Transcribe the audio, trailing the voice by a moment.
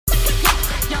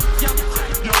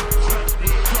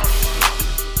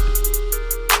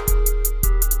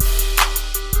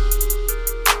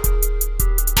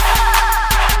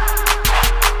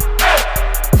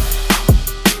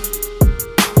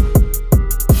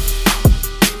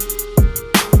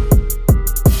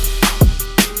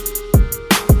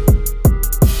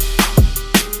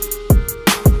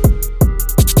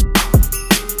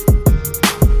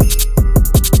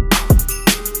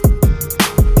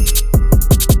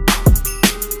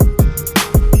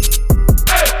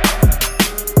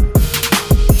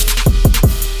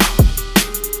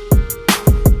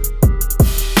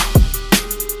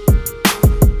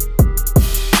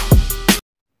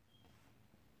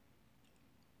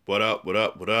What up, what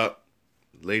up, what up?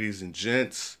 Ladies and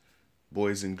gents,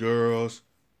 boys and girls,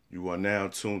 you are now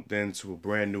tuned in to a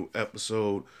brand new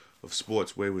episode of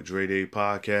Sportsway with Dre Day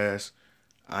Podcast.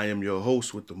 I am your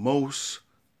host with the most,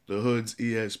 the Hood's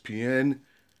ESPN,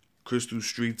 Crystal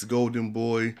Street's Golden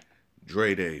Boy,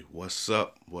 Dre Day. What's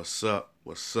up, what's up,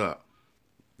 what's up?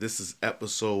 This is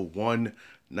episode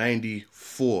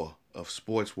 194 of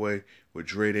Sportsway with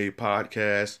Dre Day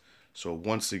Podcast. So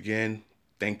once again,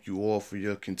 thank you all for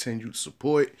your continued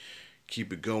support.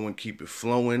 Keep it going, keep it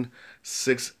flowing.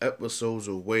 6 episodes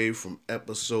away from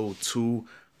episode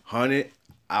 200.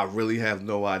 I really have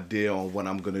no idea on what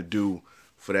I'm going to do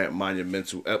for that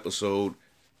monumental episode.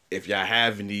 If y'all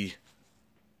have any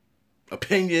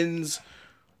opinions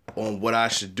on what I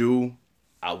should do,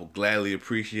 I would gladly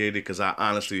appreciate it because I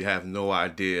honestly have no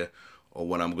idea on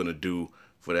what I'm going to do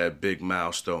for that big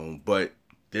milestone. But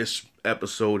this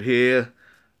episode here,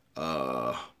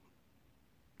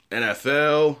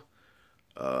 NFL,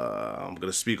 I'm going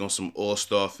to speak on some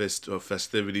All-Star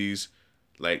festivities,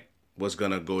 like what's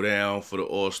going to go down for the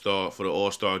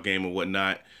All-Star game and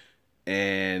whatnot,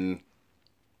 and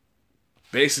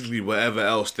basically whatever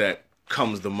else that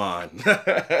comes to mind.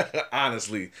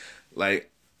 Honestly,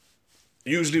 like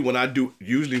usually when I do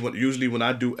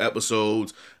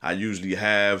episodes, I usually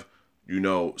have,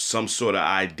 some sort of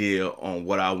idea on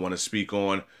what I want to speak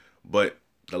on, but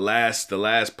the last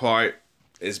part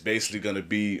is basically going to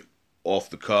be off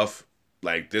the cuff.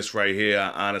 Like this right here,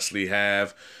 I honestly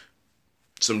have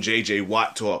some JJ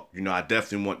Watt talk. I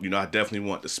definitely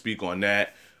want to speak on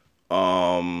that.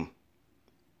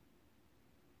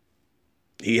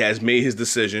 He has made his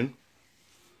decision.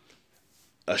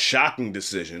 A shocking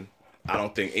decision. I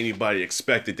don't think anybody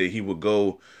expected that he would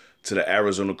go to the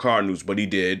Arizona Cardinals, but he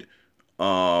did.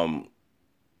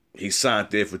 He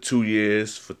signed there for 2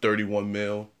 years for $31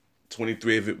 million.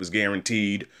 23 of it was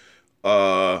guaranteed.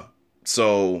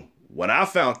 So when I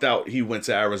found out he went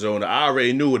to Arizona, I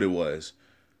already knew what it was.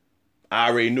 I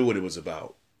already knew what it was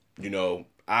about.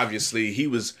 Obviously he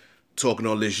was talking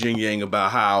on this yin yang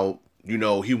about how,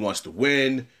 he wants to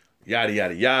win, yada,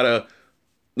 yada, yada.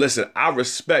 Listen, I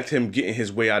respect him getting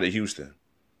his way out of Houston.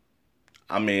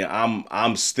 I mean,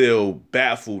 I'm still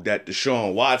baffled that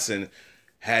Deshaun Watson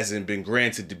hasn't been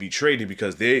granted to be traded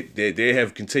because they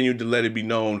have continued to let it be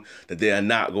known that they are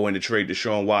not going to trade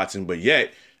Deshaun Watson. But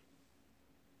yet,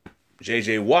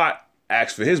 J.J. Watt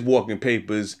asked for his walking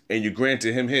papers and you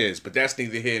granted him his. But that's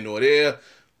neither here nor there.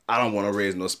 I don't want to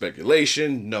raise no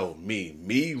speculation. No,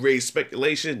 me raise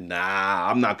speculation? Nah,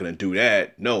 I'm not going to do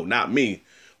that. No, not me.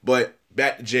 But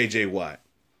back to J.J. Watt.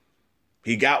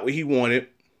 He got what he wanted.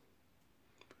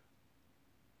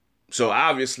 So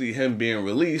obviously him being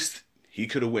released, he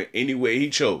could have went any way he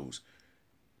chose.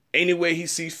 Any way he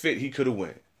see fit, he could have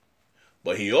went.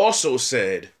 But he also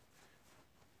said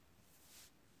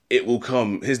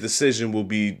his decision will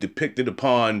be depicted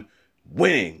upon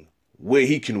winning, where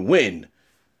he can win.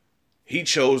 He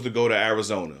chose to go to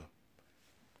Arizona.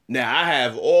 Now, I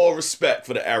have all respect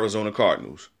for the Arizona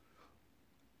Cardinals.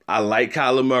 I like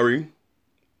Kyler Murray.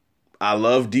 I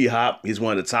love D-Hop. He's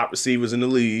one of the top receivers in the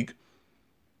league.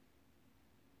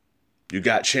 You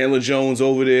got Chandler Jones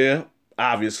over there,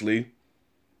 obviously.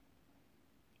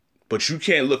 But you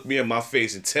can't look me in my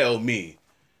face and tell me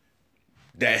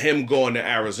that him going to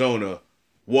Arizona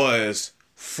was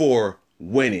for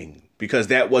winning, because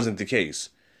that wasn't the case.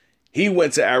 He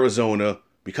went to Arizona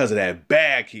because of that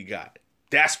bag he got.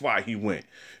 That's why he went.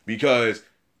 Because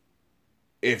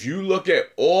if you look at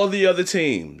all the other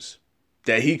teams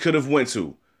that he could have went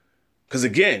to, because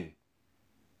again,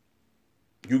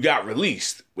 you got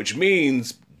released, which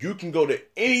means you can go to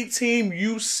any team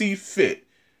you see fit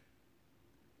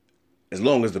as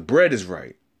long as the bread is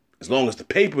right, as long as the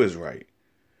paper is right.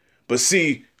 But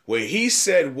see, what he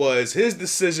said was his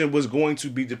decision was going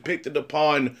to be depicted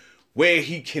upon where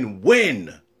he can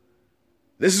win.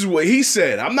 This is what he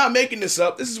said. I'm not making this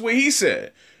up. This is what he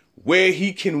said. Where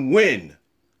he can win.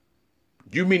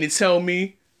 You mean to tell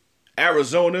me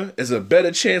Arizona is a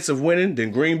better chance of winning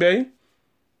than Green Bay?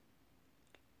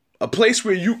 A place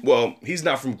where he's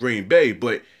not from Green Bay,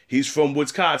 but he's from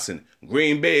Wisconsin.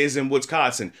 Green Bay is in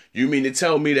Wisconsin. You mean to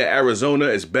tell me that Arizona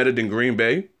is better than Green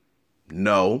Bay?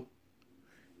 No.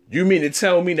 You mean to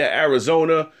tell me that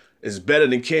Arizona is better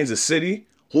than Kansas City,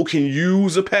 who can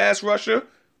use a pass rusher?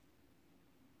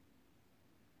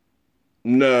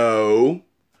 No.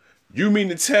 You mean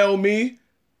to tell me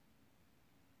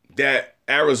that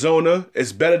Arizona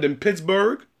is better than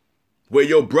Pittsburgh, where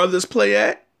your brothers play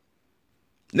at?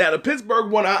 Now, the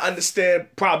Pittsburgh one, I understand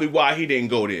probably why he didn't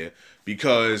go there.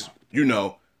 Because,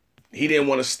 he didn't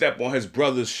want to step on his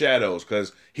brother's shadows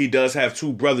because he does have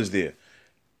two brothers there.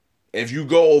 If you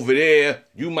go over there,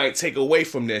 you might take away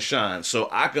from their shine. So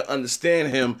I can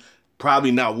understand him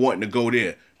probably not wanting to go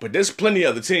there. But there's plenty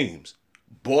of other teams.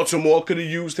 Baltimore could have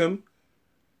used him.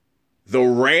 The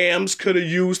Rams could have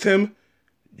used him.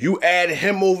 You add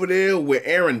him over there with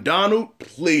Aaron Donald,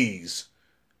 please.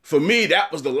 For me,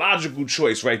 that was the logical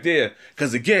choice right there.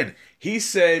 Because again, he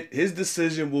said his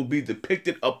decision will be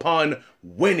depicted upon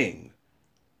winning.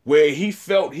 Where he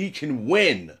felt he can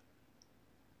win.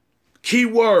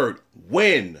 Keyword,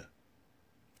 win.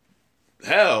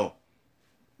 Hell,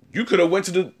 you could have went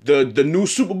to the new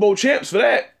Super Bowl champs for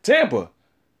that, Tampa.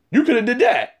 You could have did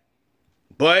that.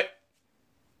 But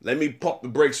let me pump the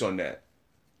brakes on that.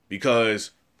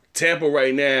 Because Tampa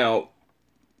right now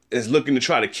is looking to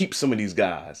try to keep some of these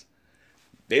guys.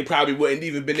 They probably wouldn't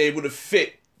even been able to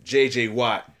fit J.J.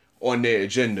 Watt on their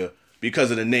agenda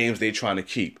because of the names they're trying to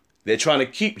keep. They're trying to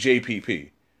keep JPP.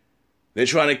 They're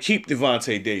trying to keep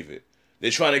Devontae David.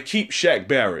 They're trying to keep Shaq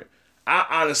Barrett. I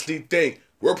honestly think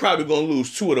we're probably going to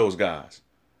lose two of those guys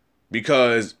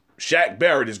because Shaq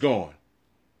Barrett is gone.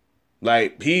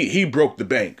 Like, he broke the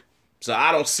bank. So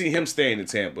I don't see him staying in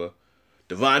Tampa.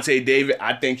 Devontae David,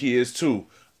 I think he is too.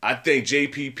 I think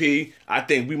JPP, I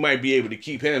think we might be able to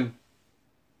keep him.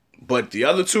 But the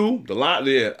other two, the line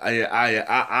there,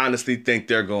 I honestly think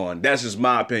they're gone. That's just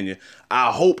my opinion.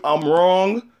 I hope I'm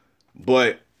wrong,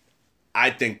 but I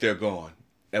think they're gone,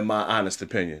 in my honest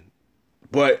opinion.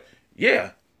 But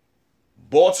yeah,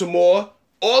 Baltimore,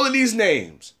 all of these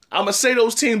names, I'm going to say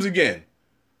those teams again.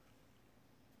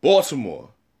 Baltimore,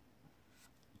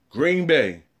 Green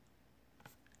Bay,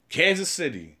 Kansas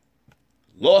City,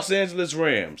 Los Angeles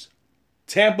Rams,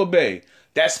 Tampa Bay.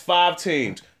 That's 5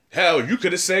 teams. Hell, you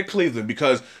could have said Cleveland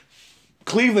because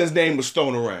Cleveland's name was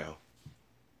thrown around.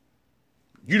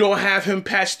 You don't have him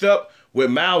patched up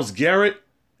with Myles Garrett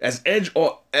as edge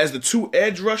or as the 2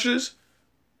 edge rushers?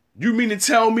 You mean to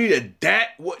tell me that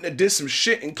wouldn't have did some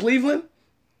shit in Cleveland?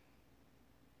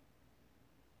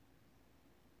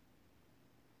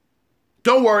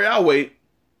 Don't worry, I'll wait.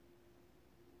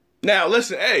 Now,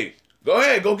 listen, hey, go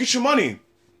ahead, go get your money.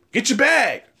 Get your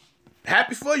bag.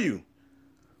 Happy for you.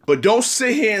 But don't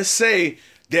sit here and say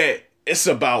that it's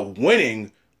about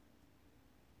winning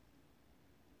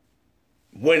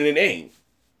when it ain't.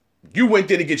 You went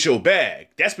there to get your bag.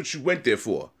 That's what you went there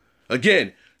for.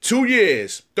 Again, 2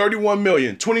 years, $31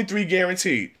 million, 23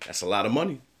 guaranteed. That's a lot of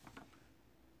money.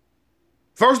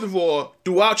 First of all,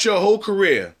 throughout your whole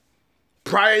career,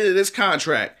 prior to this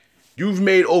contract, you've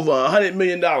made over $100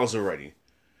 million already.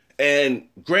 And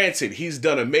granted, he's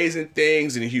done amazing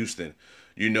things in Houston.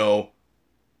 You know,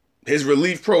 his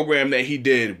relief program that he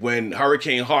did when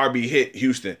Hurricane Harvey hit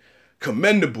Houston,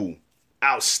 commendable,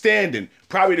 outstanding,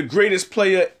 probably the greatest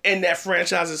player in that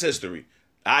franchise's history.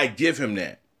 I give him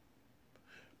that.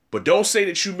 But don't say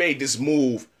that you made this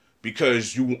move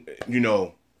because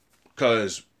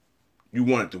because you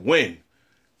wanted to win.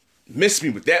 Miss me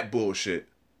with that bullshit.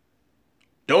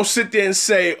 Don't sit there and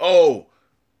say, oh,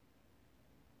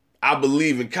 I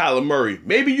believe in Kyler Murray.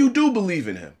 Maybe you do believe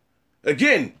in him.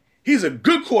 Again, he's a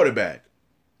good quarterback.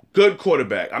 Good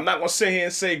quarterback. I'm not going to sit here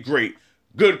and say great.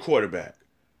 Good quarterback.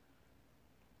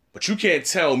 But you can't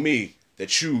tell me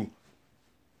that you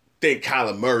think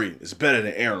Kyler Murray is better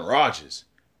than Aaron Rodgers.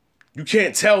 You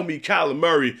can't tell me Kyler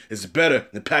Murray is better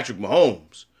than Patrick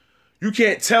Mahomes. You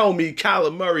can't tell me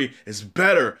Kyler Murray is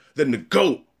better than the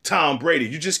GOAT, Tom Brady.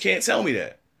 You just can't tell me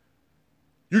that.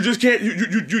 You just can't.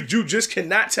 You just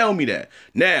cannot tell me that.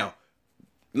 Now,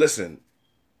 listen.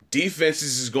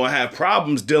 Defenses is going to have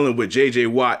problems dealing with J.J.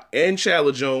 Watt and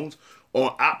Chandler Jones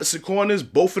on opposite corners,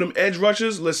 both of them edge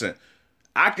rushers. Listen,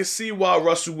 I can see why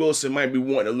Russell Wilson might be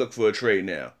wanting to look for a trade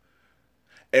now.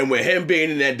 And with him being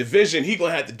in that division, he's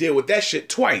going to have to deal with that shit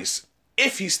twice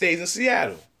if he stays in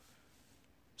Seattle.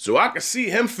 So I can see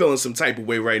him feeling some type of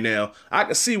way right now. I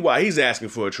can see why he's asking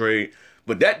for a trade.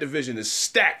 But that division is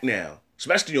stacked now,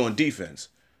 especially on defense.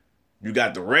 You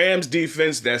got the Rams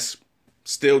defense that's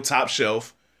still top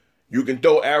shelf. You can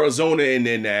throw Arizona in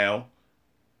there now.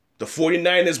 The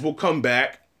 49ers will come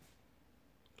back.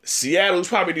 Seattle's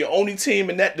probably the only team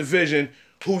in that division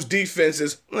whose defense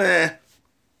is,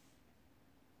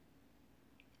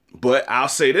 But I'll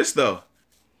say this, though.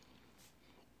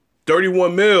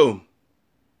 31 mil.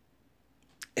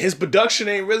 His production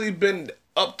ain't really been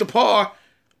up to par.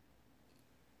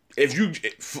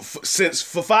 Since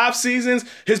for 5 seasons,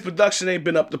 his production ain't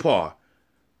been up to par.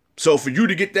 So for you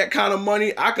to get that kind of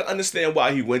money, I can understand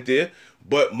why he went there.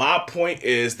 But my point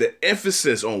is the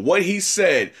emphasis on what he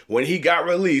said when he got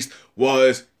released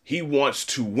was he wants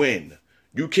to win.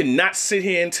 You cannot sit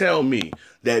here and tell me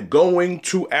that going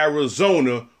to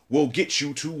Arizona will get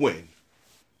you to win.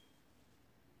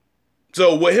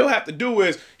 So what he'll have to do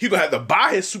is he's going to have to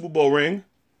buy his Super Bowl ring.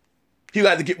 He'll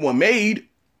have to get one made.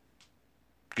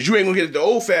 Because you ain't going to get it the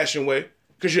old-fashioned way.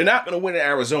 Because you're not going to win in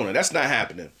Arizona. That's not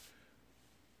happening.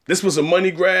 This was a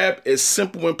money grab. It's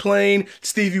simple and plain.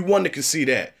 Stevie Wonder can see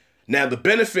that. Now, the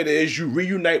benefit is you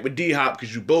reunite with D-Hop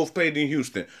because you both played in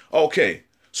Houston. Okay,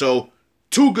 so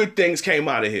 2 good things came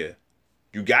out of here.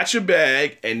 You got your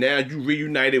bag, and now you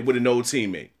reunited with an old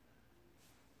teammate.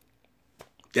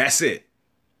 That's it.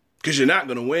 Because you're not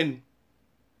going to win.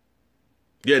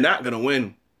 You're not going to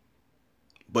win.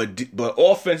 But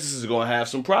offenses are going to have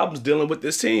some problems dealing with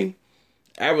this team.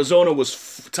 Arizona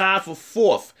was tied for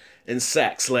 4th in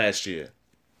sacks last year.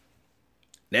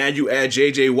 Now you add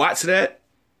J.J. Watt to that.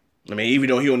 I mean, even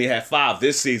though he only had 5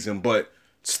 this season, but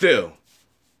still.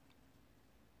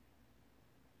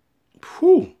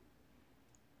 Whew.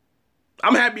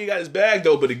 I'm happy he got his bag,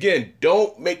 though. But again,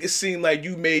 don't make it seem like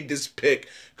you made this pick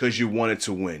because you wanted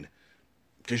to win.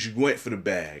 Because you went for the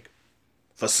bag.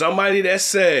 For somebody that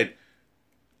said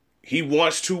he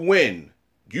wants to win,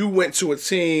 you went to a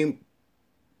team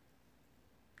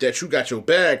that you got your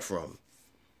bag from.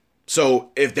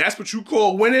 So if that's what you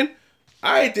call winning,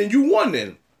 all right, then you won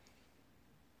then.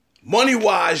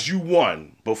 Money-wise, you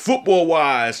won. But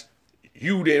football-wise,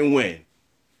 you didn't win.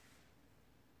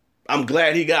 I'm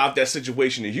glad he got out that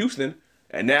situation in Houston.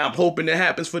 And now I'm hoping that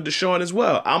happens for Deshaun as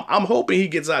well. I'm hoping he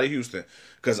gets out of Houston.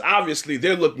 Because obviously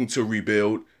they're looking to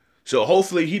rebuild. So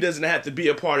hopefully he doesn't have to be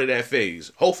a part of that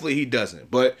phase. Hopefully he doesn't.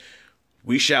 But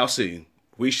we shall see.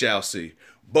 We shall see.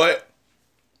 But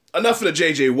enough of the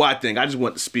J.J. Watt thing. I just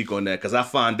want to speak on that because I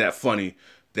find that funny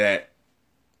that,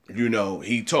 you know,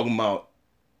 he talking about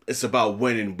it's about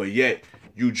winning, but yet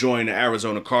you join the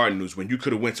Arizona Cardinals when you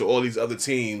could have went to all these other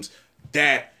teams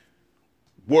that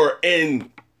were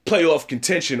in playoff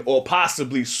contention or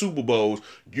possibly Super Bowls.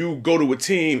 You go to a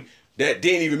team that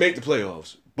didn't even make the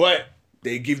playoffs, but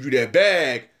they give you that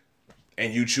bag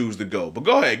and you choose to go. But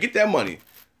go ahead, get that money.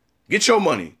 Get your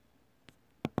money.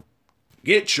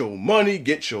 Get your money,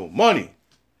 get your money.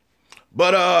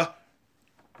 But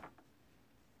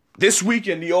this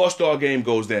weekend the All-Star game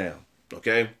goes down.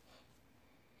 Okay.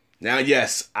 Now,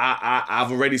 yes, I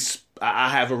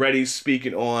have already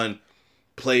speaking on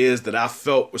players that I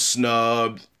felt were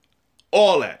snubbed,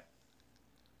 all that.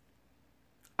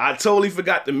 I totally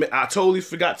forgot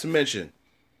to mention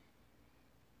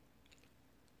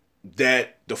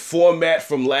that the format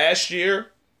from last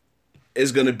year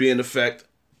is going to be in effect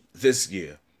this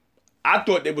year. I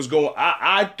thought it was going.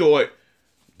 I thought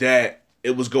that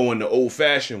it was going the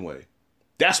old-fashioned way.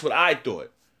 That's what I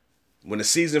thought. When the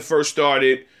season first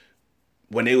started,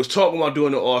 when they was talking about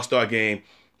doing the All-Star game,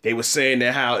 they were saying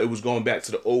that how it was going back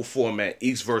to the old format,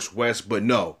 East versus West, but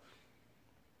no.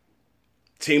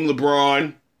 Team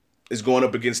LeBron is going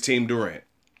up against Team Durant.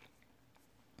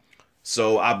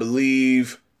 So I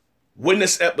believe when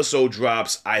this episode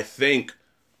drops, I think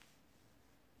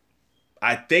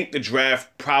the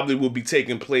draft probably will be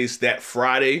taking place that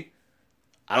Friday.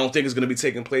 I don't think it's going to be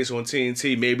taking place on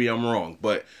TNT. Maybe I'm wrong,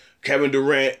 but Kevin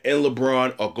Durant and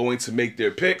LeBron are going to make their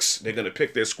picks. They're going to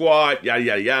pick their squad, yada,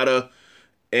 yada, yada.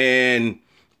 And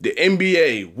the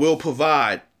NBA will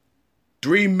provide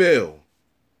 $3 million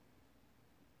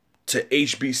to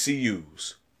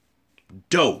HBCUs.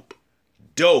 Dope.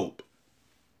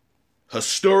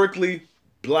 Historically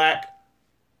black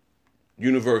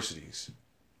universities.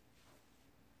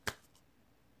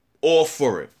 All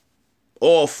for it.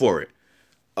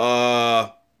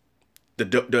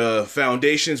 The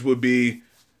foundations would be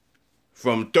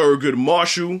from Thurgood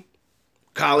Marshall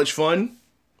College Fund,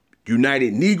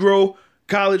 United Negro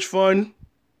College Fund.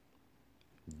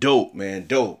 Dope, man.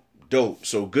 Dope.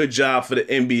 So good job for the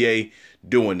NBA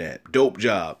doing that. Dope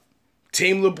job.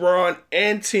 Team LeBron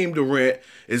and Team Durant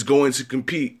is going to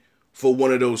compete for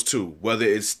one of those two, whether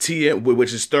it's TN,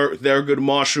 which is Thurgood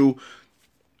Marshall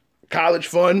College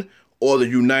Fund, or the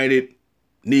United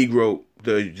Negro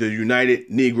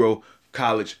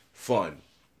College Fund.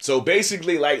 So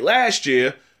basically, like last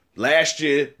year, the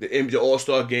NBA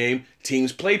All-Star game,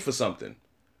 teams played for something.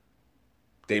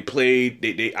 They played.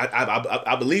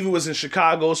 I believe it was in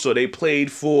Chicago, so they played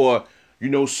for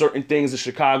certain things in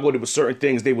Chicago. There were certain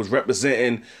things they was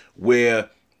representing where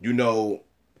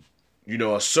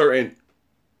a certain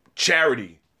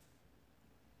charity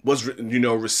was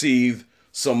received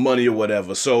some money or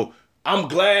whatever. So I'm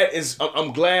glad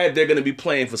they're gonna be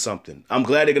playing for something.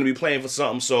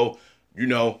 So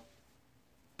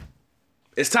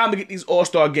it's time to get these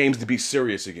All-Star games to be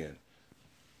serious again.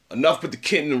 enough with the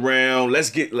kidding around. Let's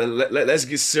get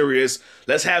serious.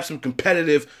 Let's have some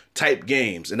competitive type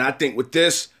games. And I think with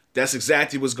this, that's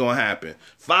exactly what's going to happen.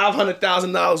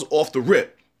 $500,000 off the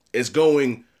rip is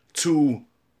going to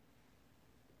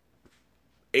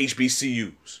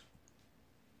HBCUs.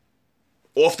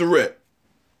 Off the rip.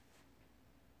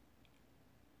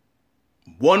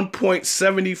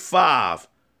 1.75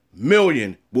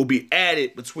 million will be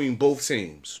added between both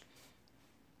teams.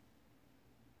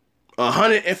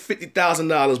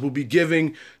 $150,000 will be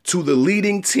given to the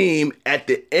leading team at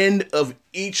the end of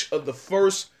each of the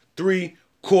first 3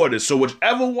 quarters. So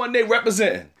whichever one they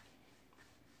represent,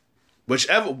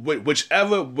 whichever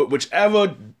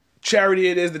charity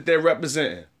it is that they're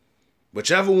representing,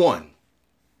 whichever one.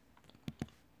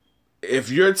 If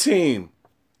Team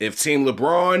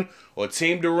LeBron or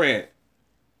Team Durant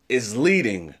is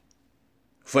leading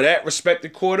for that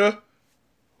respected quarter,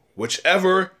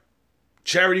 whichever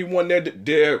charity one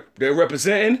they're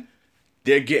representing,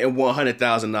 they're getting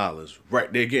 $100,000.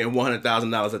 Right, they're getting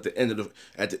 $100,000 at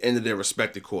the end of their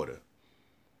respected quarter.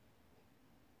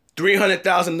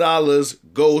 $300,000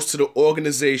 goes to the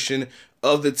organization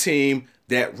of the team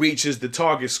that reaches the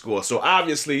target score. So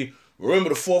obviously, remember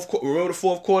the fourth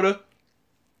quarter,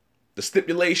 the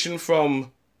stipulation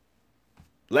from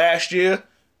last year.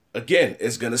 Again,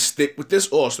 it's gonna stick with this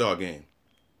All-Star game.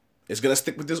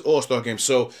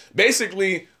 So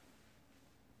basically,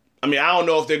 I mean, I don't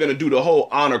know if they're going to do the whole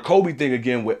honor Kobe thing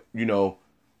again with,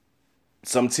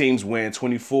 some teams win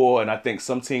 24 and I think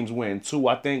some teams win 2,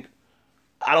 I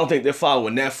don't think they're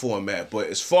following that format. But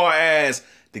as far as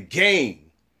the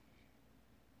game,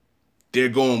 they're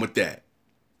going with that.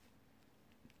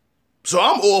 So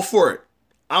I'm all for it.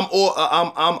 I'm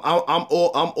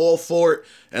all for it,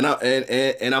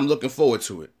 and I'm looking forward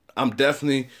to it. I'm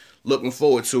definitely looking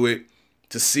forward to it,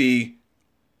 to see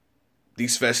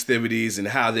these festivities and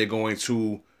how they're going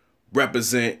to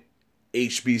represent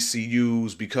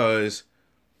HBCUs, because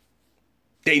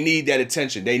they need that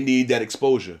attention. They need that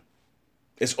exposure.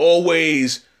 It's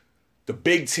always the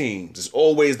big teams. It's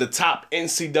always the top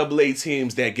NCAA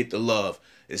teams that get the love.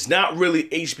 It's not really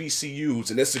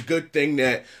HBCUs, and it's a good thing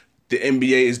that the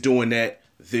NBA is doing that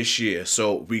this year.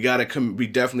 So we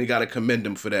definitely gotta commend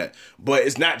them for that. But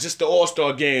it's not just the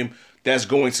All-Star game that's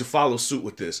going to follow suit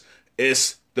with this.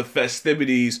 It's the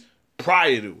festivities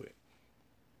prior to it.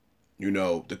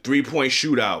 The 3-point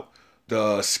shootout,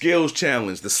 the skills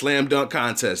challenge, the slam dunk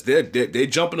contest. They're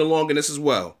jumping along in this as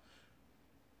well.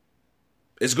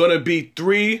 It's going to be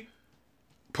 3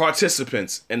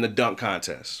 participants in the dunk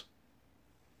contest.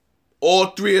 All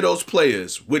 3 of those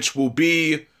players, which will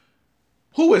be...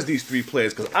 Who is these 3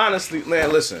 players? Because honestly,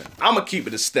 man, listen, I'm going to keep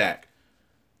it a stack.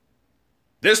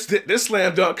 This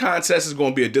slam dunk contest is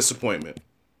going to be a disappointment.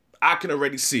 I can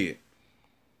already see it.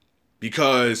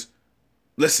 Because,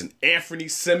 listen, Anthony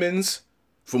Simmons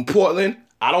from Portland,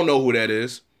 I don't know who that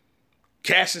is.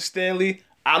 Cassius Stanley,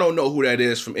 I don't know who that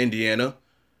is from Indiana.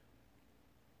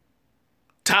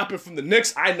 Toppin from the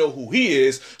Knicks, I know who he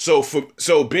is. So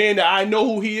being that I know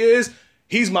who he is,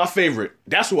 he's my favorite.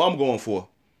 That's who I'm going for.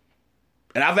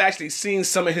 And I've actually seen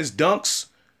some of his dunks.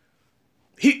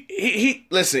 He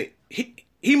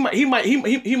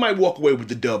might walk away with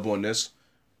the dub on this.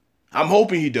 I'm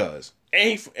hoping he does.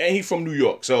 And he from New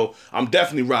York, so I'm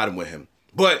definitely riding with him.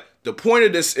 But the point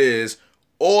of this is,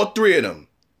 all 3 of them,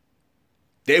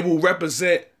 they will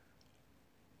represent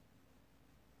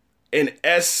an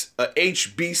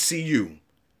HBCU,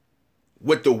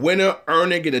 with the winner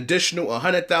earning an additional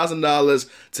 $100,000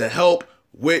 to help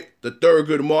with the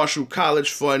Thurgood Marshall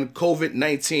College Fund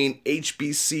COVID-19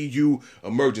 HBCU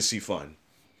Emergency Fund.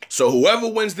 So whoever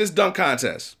wins this dunk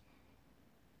contest,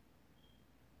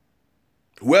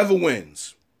 whoever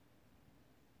wins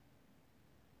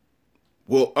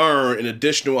will earn an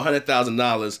additional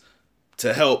 $100,000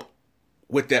 to help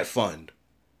with that fund.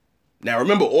 Now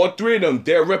remember, all 3 of them,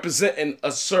 they're representing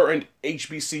a certain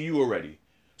HBCU already.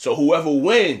 So whoever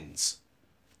wins,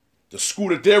 the school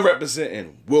that they're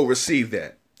representing will receive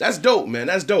that. That's dope, man.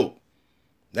 That's dope.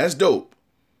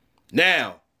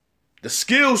 Now, the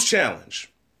skills challenge.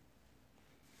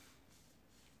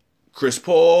 Chris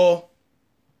Paul,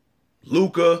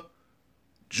 Luka,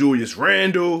 Julius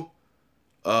Randle,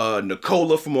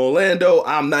 Nikola from Orlando.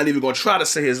 I'm not even going to try to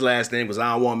say his last name because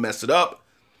I don't want to mess it up.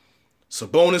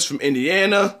 Sabonis from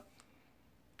Indiana,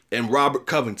 and Robert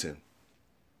Covington.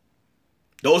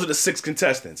 Those are the 6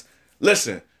 contestants.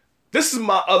 Listen, this is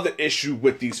my other issue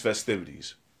with these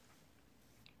festivities.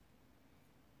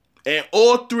 And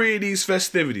all 3 of these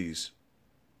festivities,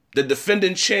 the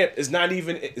defending champ is not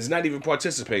even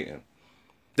participating.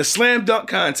 The slam dunk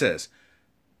contest,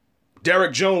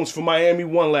 Derek Jones for Miami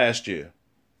won last year.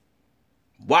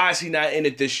 Why is he not in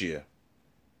it this year?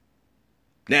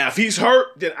 Now, if he's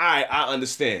hurt, then I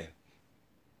understand.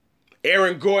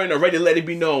 Aaron Gordon already let it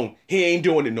be known he ain't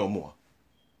doing it no more.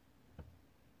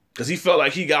 Because he felt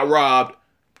like he got robbed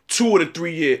 2 of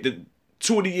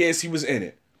the years he was in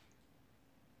it.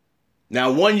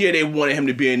 Now, 1 year they wanted him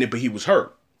to be in it, but he was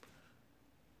hurt.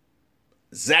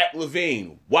 Zach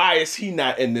LaVine, why is he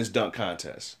not in this dunk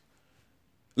contest?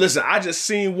 Listen, I just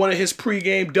seen one of his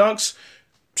pregame dunks.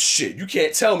 Shit, you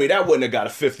can't tell me that wouldn't have got a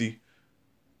 50.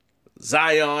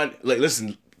 Zion, like,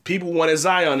 listen, people wanted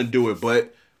Zion to do it,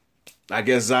 but I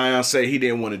guess Zion said he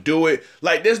didn't want to do it.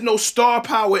 Like, there's no star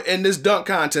power in this dunk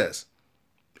contest.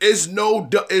 There's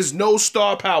no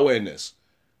star power in this.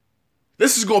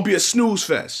 This is going to be a snooze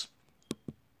fest.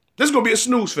 This is going to be a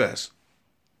snooze fest.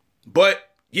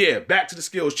 But, yeah, back to the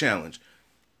skills challenge.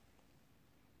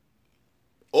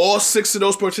 All 6 of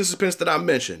those participants that I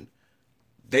mentioned,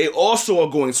 they also are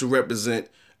going to represent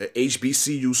an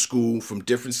HBCU school from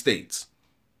different states.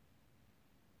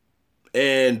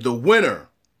 And the winner,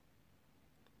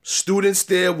 students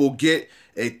there will get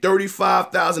a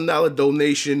 $35,000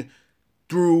 donation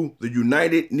through the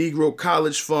United Negro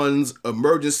College Fund's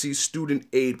Emergency Student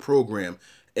Aid Program.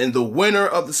 And the winner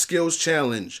of the Skills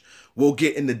Challenge will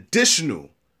get an additional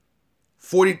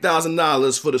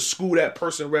 $40,000 for the school that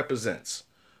person represents.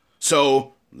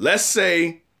 So let's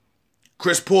say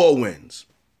Chris Paul wins.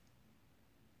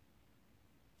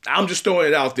 I'm just throwing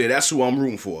it out there. That's who I'm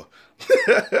rooting for.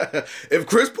 If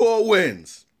Chris Paul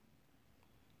wins,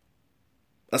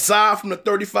 aside from the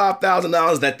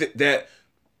 $35,000 that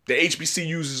the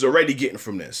HBCUs is already getting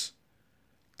from this,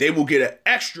 they will get an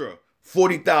extra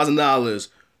 $40,000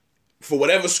 for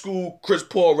whatever school Chris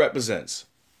Paul represents.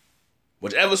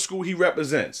 Whichever school he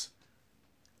represents.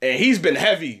 And he's been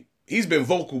heavy. He's been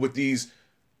vocal with these,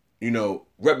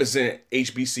 represent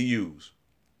HBCUs.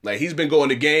 Like, he's been going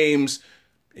to games,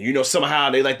 and, somehow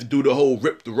they like to do the whole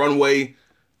rip the runway,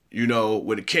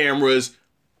 with the cameras,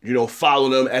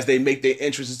 following them as they make their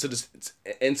entrance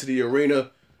into the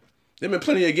arena. There have been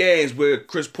plenty of games where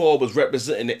Chris Paul was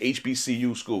representing the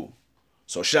HBCU school.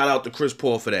 So shout out to Chris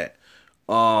Paul for that.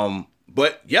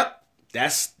 But yep,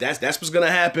 that's what's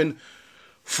gonna happen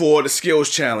for the skills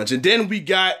challenge. And then we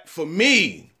got, for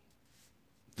me,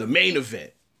 the main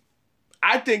event.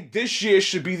 I think this year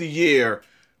should be the year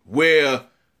where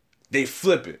they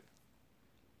flip it.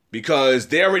 Because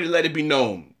they already let it be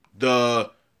known. The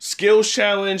skills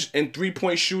challenge and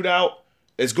 3-point shootout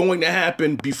is going to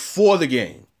happen before the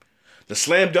game. The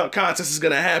slam dunk contest is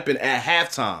going to happen at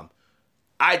halftime.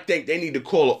 I think they need to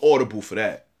call an audible for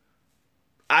that.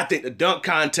 I think the dunk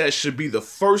contest should be the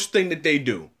first thing that they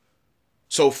do.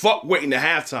 So fuck waiting to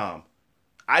halftime.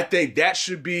 I think that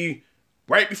should be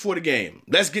right before the game.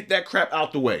 Let's get that crap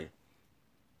out the way.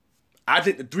 I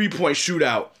think the 3-point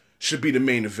shootout should be the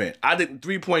main event. I think the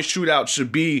 3-point shootout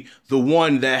should be the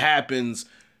one that happens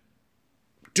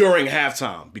during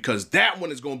halftime, because that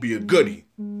one is going to be a goodie.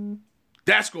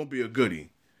 That's going to be a goodie.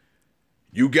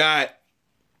 You got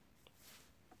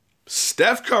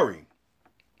Steph Curry,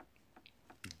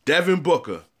 Devin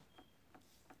Booker,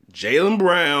 Jaylen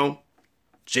Brown,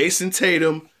 Jason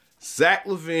Tatum, Zach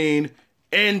LaVine,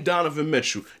 and Donovan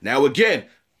Mitchell. Now, again,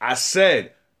 I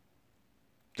said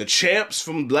the champs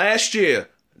from last year,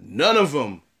 none of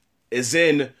them is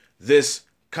in this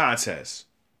contest.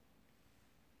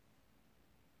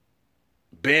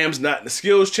 Bam's not in the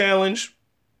skills challenge,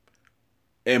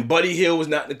 and Buddy Hield was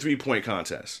not in the 3-point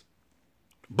contest.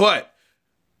 But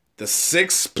the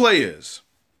 6 players,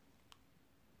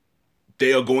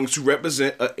 they are going to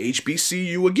represent a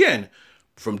HBCU again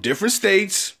from different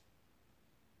states.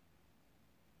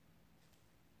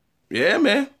 Yeah,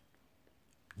 man.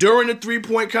 During the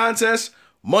 3-point contest,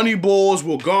 Money Balls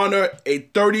will garner a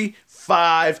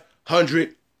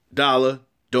 $3,500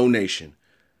 donation.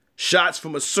 Shots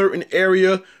from a certain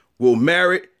area will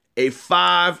merit a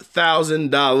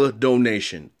 $5,000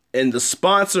 donation. And the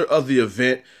sponsor of the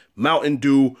event, Mountain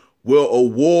Dew, will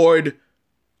award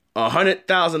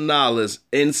 $100,000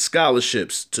 in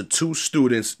scholarships to 2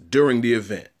 students during the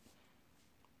event.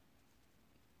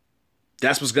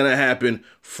 That's what's going to happen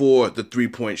for the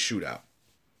 3-point shootout.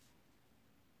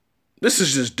 This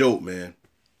is just dope, man.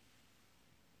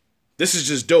 This is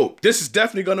just dope. This is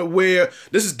definitely going to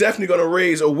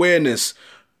raise awareness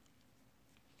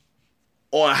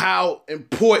on how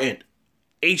important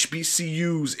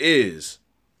HBCUs is.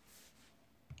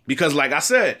 Because like I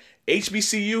said,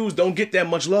 HBCUs don't get that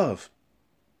much love.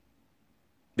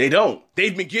 They don't.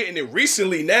 They've been getting it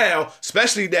recently now,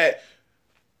 especially that,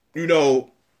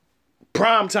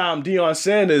 primetime Deion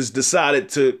Sanders decided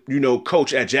to,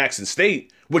 coach at Jackson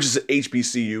State, which is an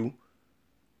HBCU.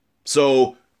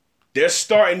 So they're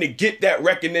starting to get that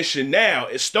recognition now.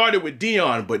 It started with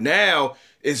Deion, but now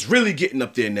it's really getting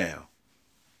up there now.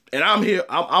 And I'm here.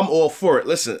 I'm all for it.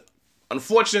 Listen,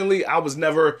 unfortunately, I was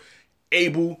never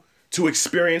able to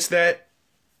experience that.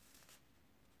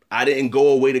 I didn't go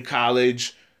away to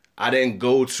college. I didn't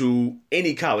go to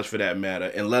any college for that matter.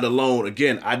 And let alone,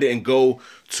 again, I didn't go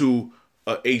to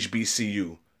a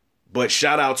HBCU. But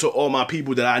shout out to all my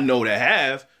people that I know that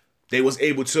have. They was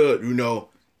able to,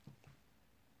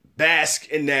 bask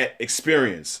in that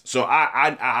experience. So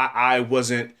I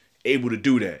wasn't able to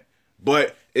do that.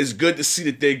 But it's good to see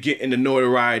that they're getting the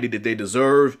notoriety that they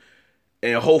deserve.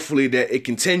 And hopefully that it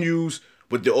continues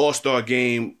with the All-Star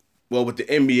game. Well, with the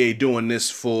NBA doing this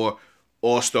for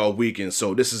All-Star Weekend.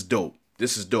 So this is dope.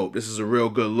 This is dope. This is a real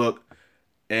good look.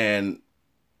 And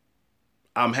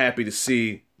I'm happy to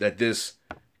see that this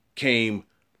came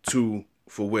to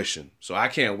fruition. So I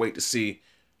can't wait to see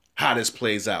how this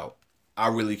plays out. I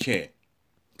really can't.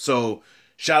 So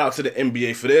shout out to the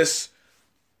NBA for this.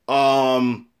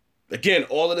 Again,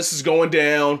 all of this is going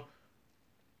down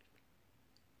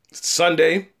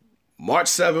Sunday, March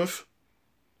 7th.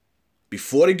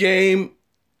 Before the game,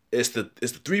 it's the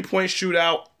 3-point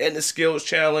shootout and the skills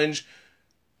challenge,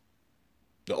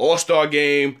 the All-Star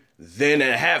game. Then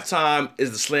at halftime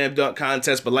is the slam dunk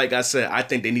contest. But like I said, I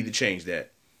think they need to change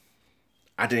that.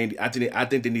 I think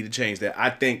they need to change that. I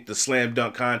think the slam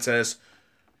dunk contest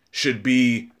should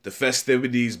be the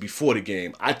festivities before the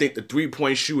game. I think the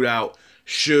 3-point shootout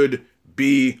should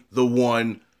be the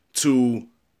one to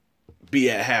be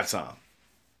at halftime.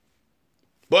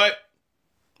 But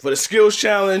for the skills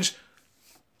challenge,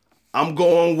 I'm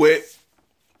going with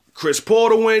Chris Paul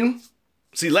to win.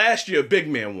 See, last year, big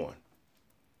man won.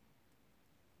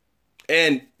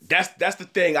 And that's the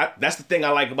thing. That's the thing I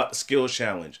like about the skills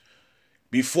challenge.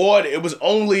 Before, it was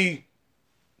only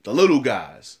the little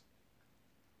guys.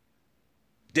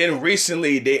 Then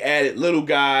recently, they added little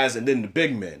guys and then the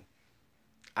big men.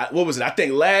 What was it? I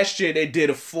think last year they did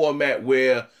a format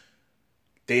where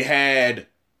they had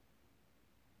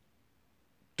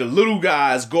the little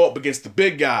guys go up against the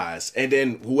big guys, and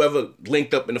then whoever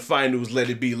linked up in the finals, let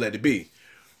it be, let it be.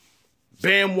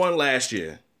 Bam won last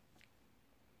year.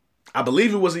 I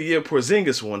believe it was a year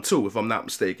Porzingis won too, if I'm not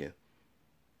mistaken.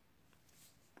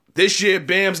 This year,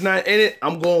 Bam's not in it.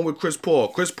 I'm going with Chris Paul.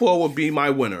 Chris Paul will be my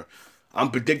winner. I'm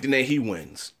predicting that he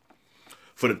wins.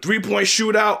 For the 3-point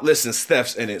shootout, listen,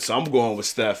 Steph's in it, so I'm going with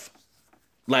Steph.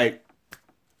 Like,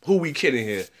 who we kidding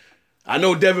here? I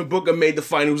know Devin Booker made the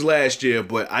finals last year,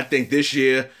 but I think this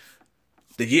year,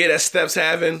 the year that Steph's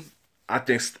having, I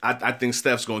think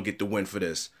Steph's gonna get the win for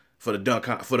this, for the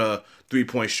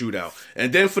 3-point shootout.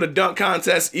 And then for the dunk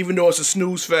contest, even though it's a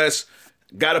snooze fest,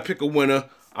 gotta pick a winner.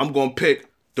 I'm gonna pick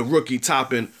the rookie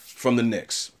Toppin from the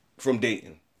Knicks, from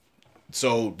Dayton.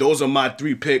 So those are my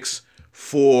 3 picks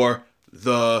for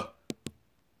the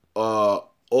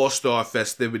All-Star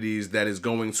festivities that is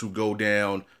going to go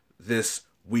down this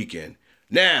weekend.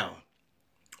 Now,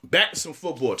 back to some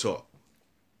football talk.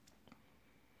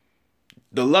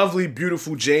 The lovely,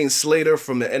 beautiful Jane Slater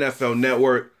from the NFL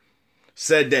Network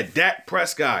said that Dak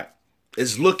Prescott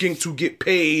is looking to get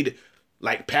paid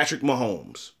like Patrick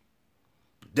Mahomes.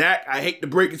 Dak, I hate to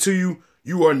break it to you,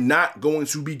 you are not going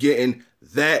to be getting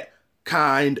that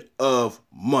kind of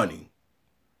money.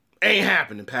 Ain't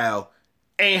happening, pal.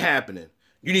 Ain't happening.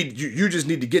 You just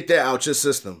need to get that out your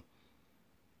system.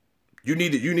 You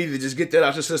need to just get that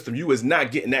out your system. You is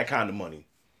not getting that kind of money.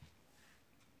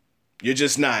 You're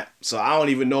just not. So I don't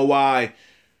even know why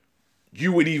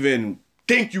you would even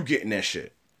think you getting that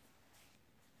shit.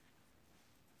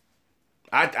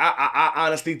 I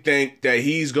honestly think that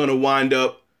he's gonna wind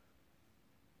up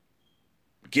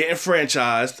getting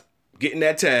franchised, getting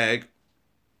that tag,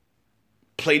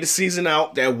 play the season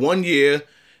out that 1 year,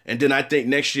 and then I think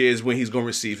next year is when he's gonna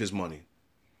receive his money.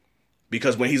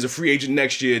 Because when he's a free agent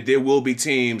next year, there will be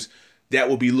teams that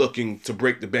will be looking to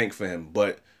break the bank for him.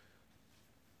 But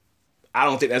I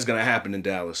don't think that's going to happen in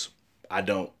Dallas. I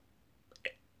don't.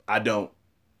 I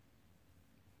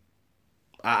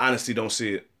honestly don't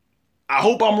see it. I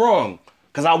hope I'm wrong,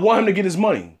 because I want him to get his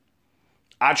money.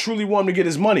 I truly want him to get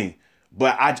his money.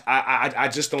 But I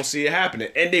just don't see it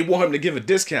happening. And they want him to give a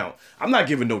discount. I'm not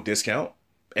giving no discount.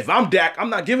 If I'm Dak, I'm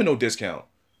not giving no discount.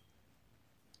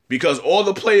 Because all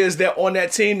the players that on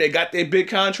that team, they got their big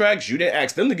contracts, you didn't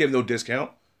ask them to give no discount.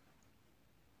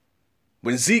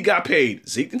 When Zeke got paid,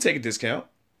 Zeke didn't take a discount.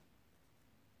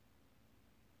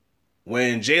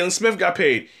 When Jalen Smith got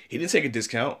paid, he didn't take a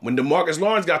discount. When DeMarcus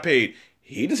Lawrence got paid,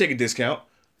 he didn't take a discount.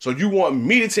 So you want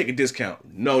me to take a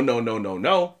discount? No, no, no, no,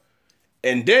 no.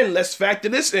 And then let's factor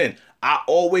this in. I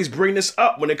always bring this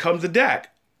up when it comes to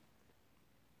Dak.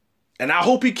 And I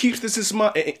hope he keeps this in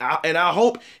mind. And I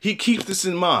hope he keeps this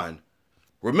in mind.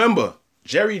 Remember,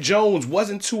 Jerry Jones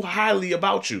wasn't too highly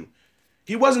about you.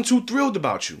 He wasn't too thrilled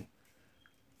about you.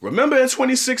 Remember in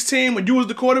 2016 when you was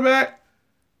the quarterback?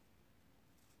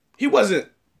 He wasn't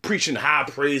preaching high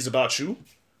praise about you.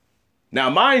 Now,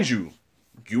 mind you,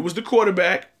 you was the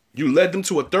quarterback. You led them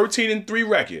to a 13-3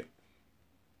 record.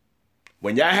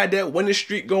 When y'all had that winning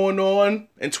streak going on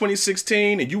in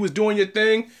 2016 and you was doing your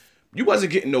thing, you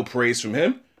wasn't getting no praise from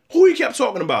him. Who he kept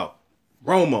talking about?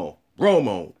 Romo,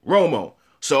 Romo, Romo.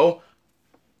 So,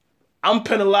 I'm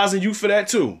penalizing you for that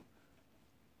too.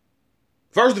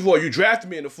 First of all, you drafted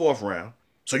me in the 4th round,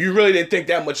 so you really didn't think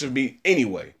that much of me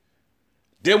anyway.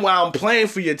 Then while I'm playing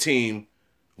for your team,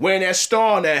 wearing that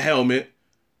star on that helmet,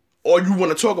 all you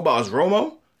want to talk about is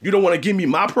Romo? You don't want to give me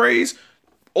my praise?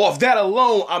 Off that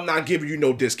alone, I'm not giving you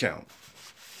no discount.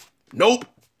 Nope.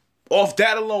 Off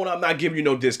that alone, I'm not giving you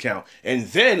no discount. And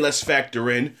then let's factor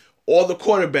in all the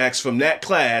quarterbacks from that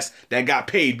class that got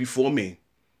paid before me.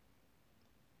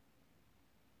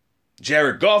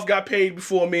 Jared Goff got paid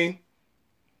before me.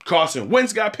 Carson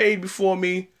Wentz got paid before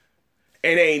me.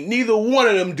 And ain't neither one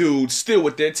of them dudes still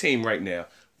with their team right now.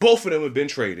 Both of them have been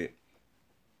traded.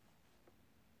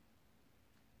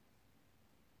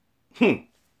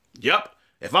 Yup.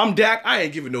 If I'm Dak, I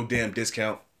ain't giving no damn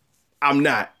discount. I'm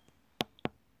not.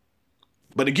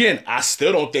 But again, I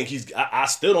still don't think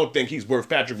he's worth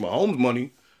Patrick Mahomes'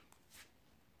 money.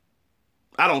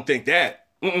 I don't think that.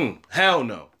 Hell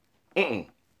no.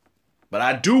 But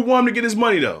I do want him to get his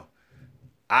money though.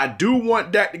 I do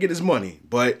want Dak to get his money,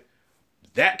 but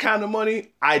that kind of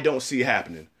money, I don't see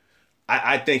happening.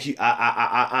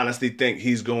 I honestly think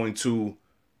he's going to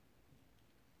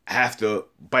have to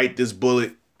bite this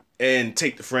bullet and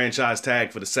take the franchise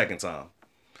tag for the second time.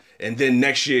 And then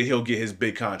next year, he'll get his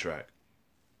big contract.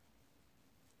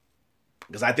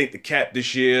 Because I think the cap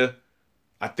this year,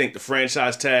 I think the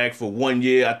franchise tag for 1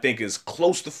 year, I think is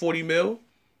close to 40 mil.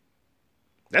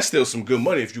 That's still some good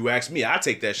money if you ask me. I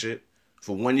take that shit.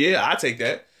 For 1 year, I take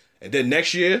that. And then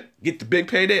next year, get the big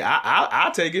payday,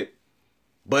 I'll take it.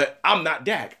 But I'm not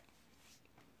Dak.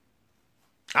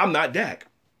 I'm not Dak.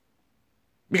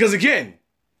 Because again,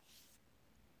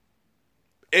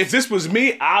 if this was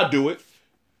me, I'll do it.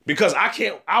 Because I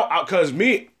can't, because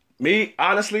me,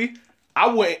 honestly,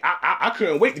 I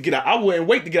couldn't wait to get out. I wouldn't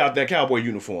wait to get out that cowboy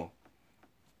uniform.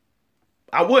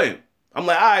 I wouldn't. I'm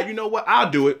like, all right, you know what? I'll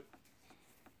do it.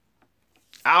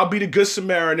 I'll be the good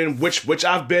Samaritan, which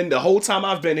I've been the whole time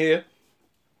I've been here.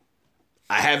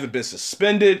 I haven't been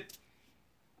suspended.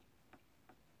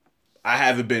 I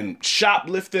haven't been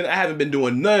shoplifting. I haven't been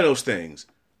doing none of those things.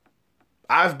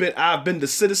 I've been the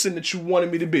citizen that you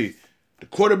wanted me to be. The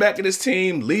quarterback of this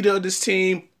team, leader of this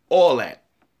team, all that.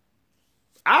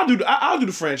 I'll do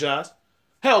the franchise.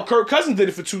 Hell, Kirk Cousins did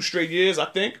it for 2 straight years, I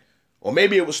think. Or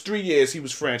maybe it was 3 years he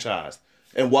was franchised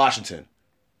in Washington.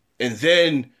 And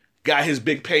then got his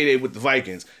big payday with the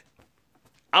Vikings.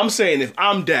 I'm saying if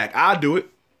I'm Dak, I'll do it.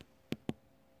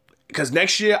 Because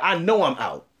next year, I know I'm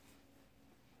out.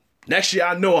 Next year,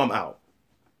 I know I'm out.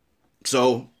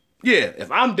 So, yeah,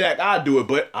 if I'm Dak, I'll do it,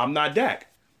 but I'm not Dak.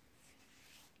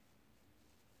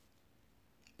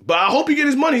 But I hope he get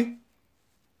his money.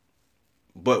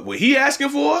 But what he asking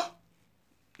for?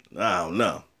 I don't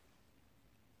know.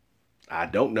 I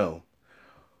don't know.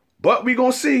 But we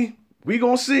gonna see. We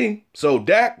gonna see. So,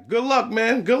 Dak, good luck,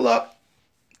 man. Good luck.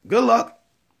 Good luck.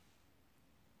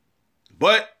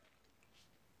 But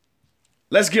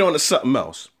let's get on to something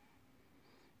else.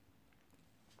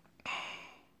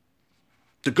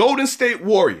 The Golden State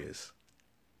Warriors,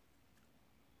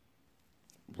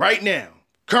 right now,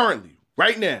 currently,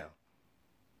 right now,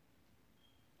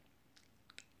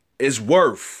 is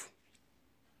worth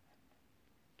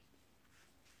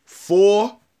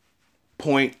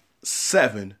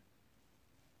 $4.7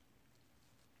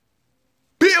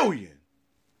 billion.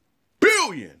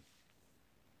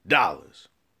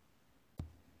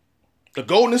 The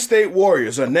Golden State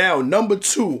Warriors are now number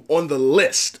 2 on the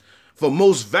list for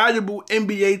most valuable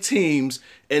NBA teams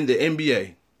in the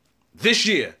NBA this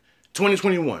year,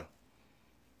 2021.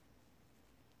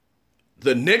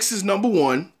 The Knicks is number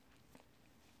 1.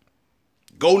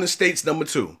 Golden State's number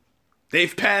 2.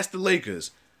 They've passed the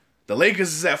Lakers. The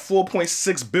Lakers is at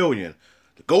 $4.6 billion.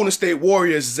 The Golden State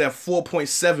Warriors is at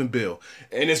 $4.7 billion.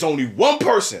 And there's only one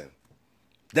person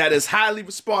that is highly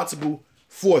responsible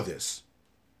for this.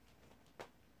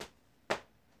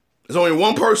 There's only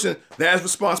one person that is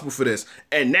responsible for this,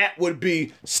 and that would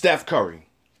be Steph Curry.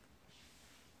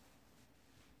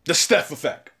 The Steph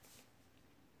effect.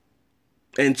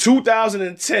 In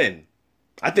 2010,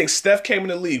 I think Steph came in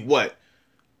the league,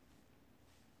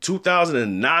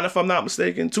 2009, if I'm not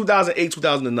mistaken? 2008,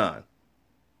 2009.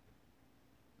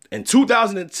 In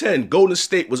 2010, Golden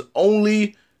State was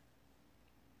only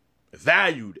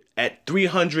valued at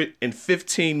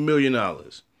 $315 million.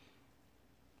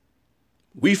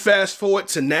 We fast forward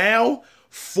to now,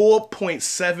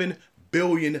 $4.7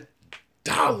 billion.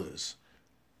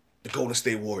 The Golden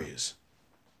State Warriors.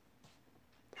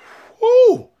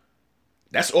 Woo!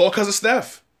 That's all because of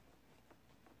Steph.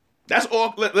 That's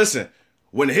all. Listen,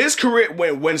 when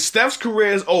Steph's career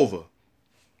is over,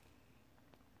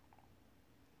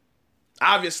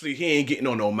 obviously he ain't getting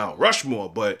on no Mount Rushmore,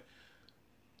 but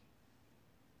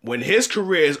when his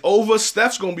career is over,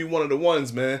 Steph's gonna be one of the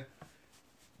ones, man.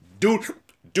 Dude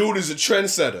is a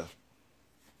trendsetter.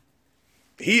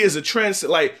 He is a trendsetter.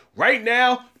 Like, right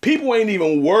now, people ain't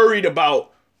even worried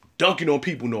about dunking on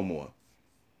people no more.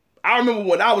 I remember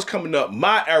when I was coming up,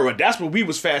 my era, that's what we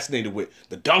was fascinated with.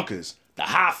 The dunkers, the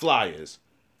high flyers.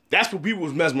 That's what we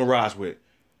was mesmerized with.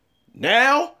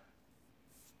 Now,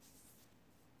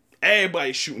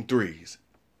 everybody's shooting threes.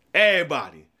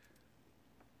 Everybody.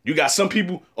 You got some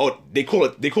people, they call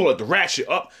it the ratchet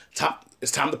up.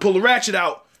 It's time to pull the ratchet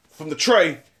out from the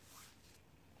tray.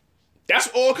 That's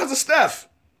all because of Steph.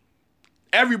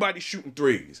 Everybody's shooting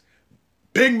threes.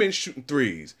 Big men shooting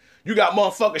threes. You got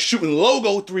motherfuckers shooting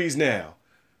logo threes now.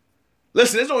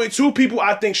 Listen, there's only two people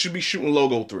I think should be shooting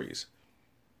logo threes.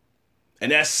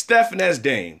 And that's Steph and that's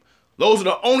Dame. Those are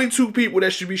the only two people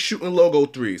that should be shooting logo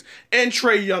threes. And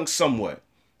Trae Young somewhat.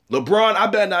 LeBron, I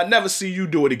better not never see you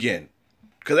do it again.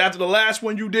 Because after the last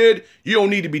one you did, you don't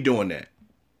need to be doing that.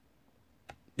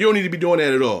 You don't need to be doing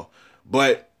that at all.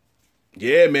 But,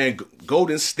 yeah, man,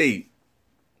 Golden State.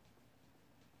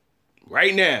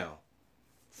 Right now,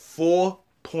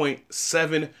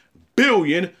 $4.7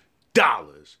 billion.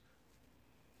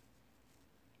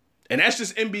 And that's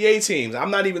just NBA teams.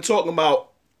 I'm not even talking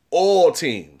about all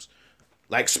teams,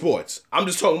 like sports. I'm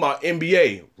just talking about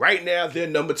NBA. Right now, they're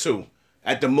number 2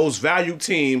 at the most valued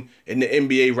team in the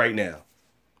NBA right now.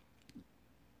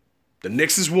 The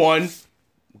Knicks is 1.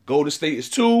 Golden State is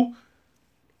 2.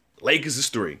 Lakers is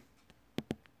 3.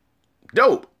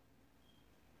 Dope.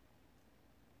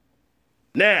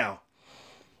 Now,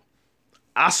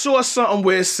 I saw something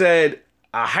where it said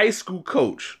a high school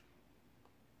coach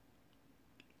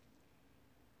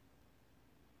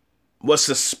was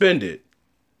suspended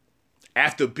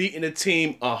after beating a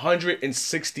team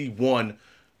 161-2.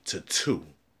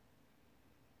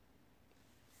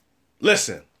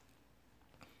 Listen,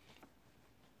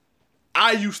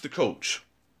 I used to coach.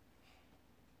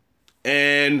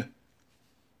 And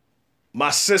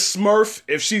my sis Smurf,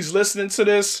 if she's listening to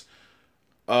this,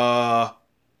 my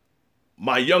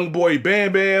young boy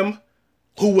Bam Bam,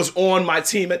 who was on my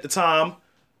team at the time,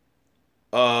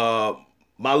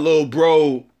 my little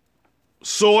bro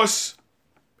Source,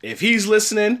 if he's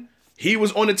listening, he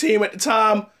was on the team at the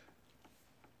time.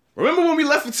 Remember when we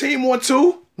left the team on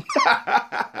 2?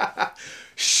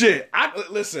 Shit, I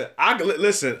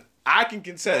can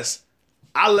contest.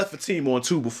 I left the team on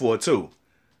 2 before too.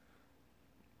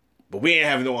 But we ain't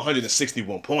having no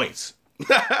 161 points.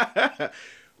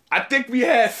 I think we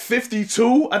had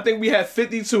 52. I think we had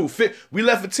 52. We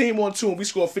left the team on 2 and we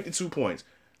scored 52 points.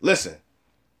 Listen.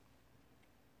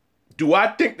 Do I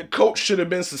think the coach should have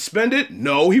been suspended?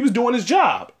 No, he was doing his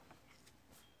job.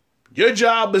 Your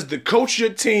job is to coach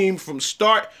your team from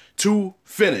start to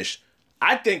finish.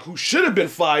 I think who should have been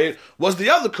fired was the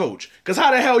other coach. Because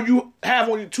how the hell you have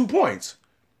only 2 points?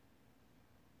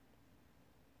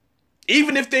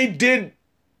 Even if they did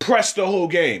press the whole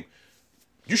game,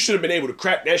 you should have been able to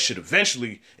crack that shit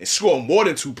eventually and score more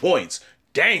than 2 points.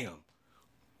 Damn.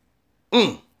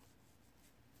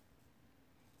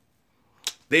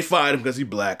 They fired him because he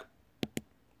black.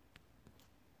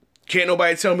 Can't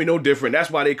nobody tell me no different.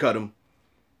 That's why they cut him.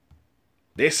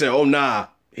 They said, oh, nah,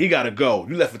 he got to go.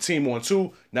 You left a team on 2.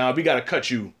 Nah, we got to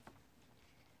cut you.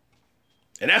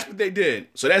 And that's what they did.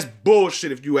 So that's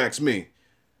bullshit if you ask me.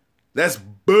 That's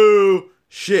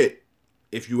bullshit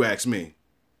if you ask me.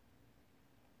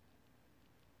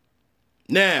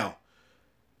 Now,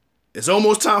 it's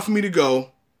almost time for me to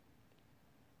go.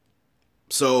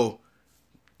 So,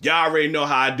 y'all already know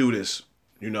how I do this.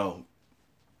 You know,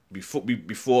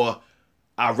 before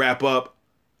I wrap up,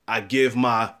 I give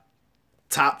my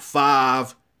top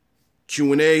 5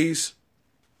 Q&As.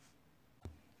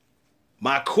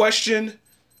 My question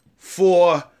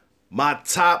for my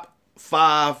top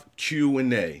 5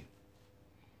 Q&A.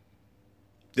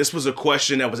 This was a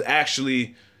question that was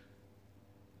actually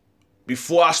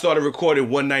before I started recording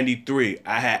 193,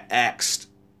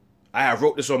 I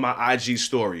wrote this on my IG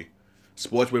story,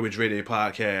 Sportsway with Dre Day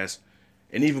podcast,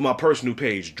 and even my personal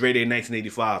page, Dre Day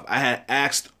 1985. I had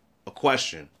asked a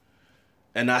question,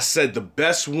 and I said the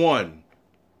best one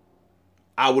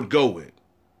I would go with.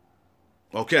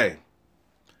 Okay.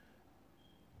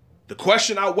 The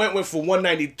question I went with for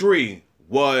 193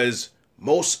 was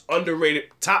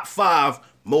top 5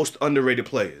 most underrated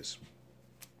players.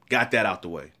 Got that out the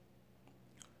way.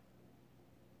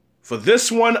 For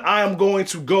this one, I am going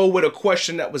to go with a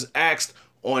question that was asked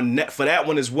on net for that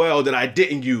one as well that I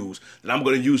didn't use, that I'm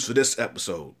going to use for this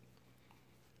episode.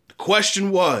 The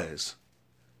question was,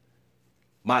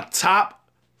 my top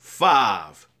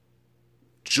 5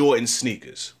 Jordan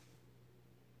sneakers.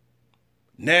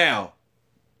 Now,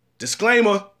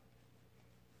 disclaimer,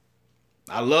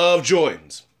 I love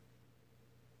Jordans.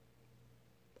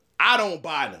 I don't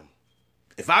buy them.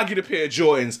 If I get a pair of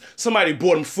Jordans, somebody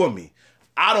bought them for me.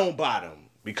 I don't buy them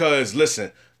because,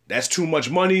 listen, that's too much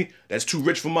money. That's too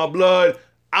rich for my blood.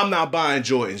 I'm not buying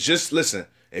Jordans. Just listen,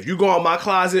 if you go in my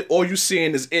closet, all you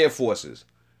seeing is Air Forces.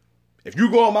 If you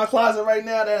go in my closet right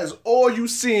now, that is all you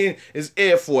seeing is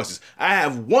Air Forces. I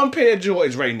have one pair of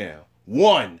Jordans right now.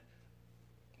 One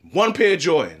pair of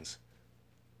Jordans.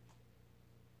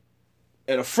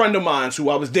 And a friend of mine who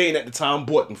I was dating at the time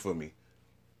bought them for me.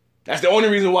 That's the only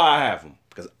reason why I have them.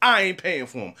 Because I ain't paying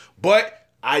for them. But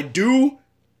I do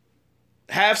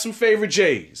have some favorite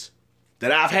J's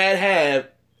that I've had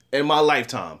in my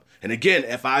lifetime. And again,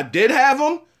 if I did have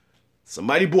them,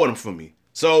 somebody bought them for me.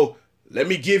 So let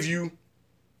me give you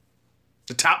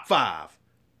the top 5.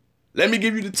 Let's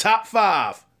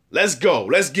go.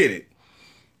 Let's get it.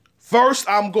 First,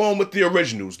 I'm going with the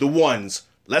originals, the ones.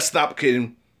 Let's stop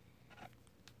kidding.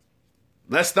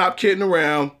 Let's stop kidding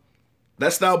around.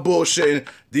 Let's stop bullshitting.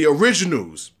 The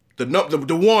originals, the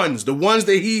ones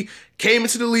that he came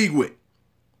into the league with.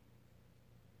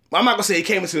 I'm not gonna say he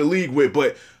came into the league with,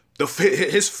 but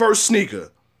his first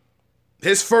sneaker.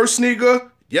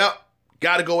 Yep,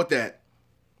 gotta go with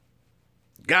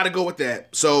that.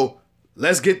 So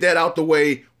let's get that out the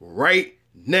way right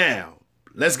now.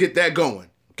 Let's get that going,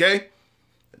 okay?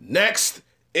 Next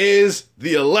is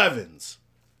the 11s.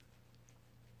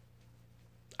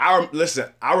 I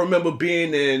remember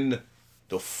being in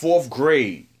the 4th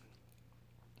grade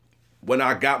when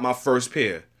I got my first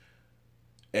pair.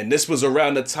 And this was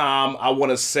around the time, I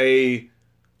want to say,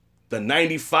 the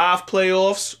 95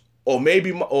 playoffs, or maybe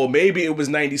it was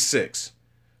 96,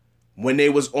 when they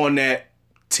was on that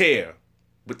tear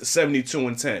with the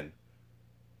 72-10.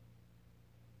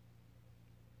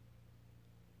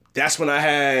 That's when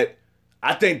I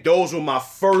think those were my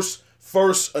first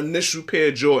initial pair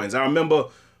of Jordans. I remember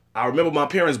my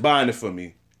parents buying it for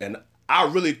me, and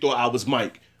I really thought I was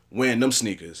Mike wearing them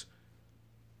sneakers.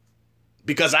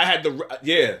 Because I had the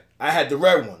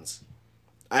red ones.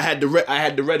 I had the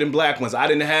red and black ones. I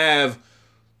didn't have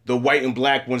the white and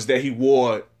black ones that he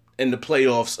wore in the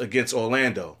playoffs against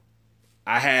Orlando.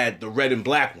 I had the red and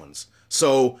black ones.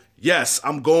 So, yes,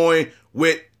 I'm going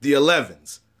with the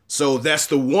 11s. So that's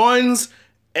the 1s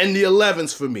and the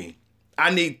 11s for me. I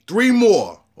need 3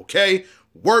 more, okay?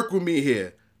 Work with me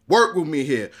here.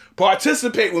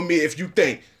 Participate with me if you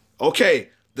think, okay,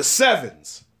 the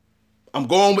 7s. I'm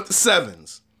going with the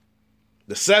 7s.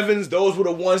 The 7s, those were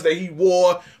the ones that he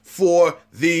wore for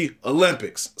the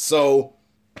Olympics. So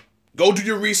go do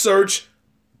your research.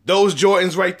 Those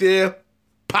Jordans right there,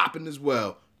 popping as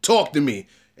well. Talk to me.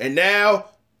 And now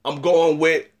I'm going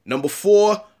with number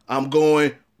 4. I'm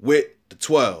going with the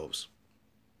 12s.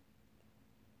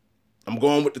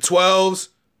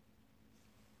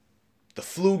 The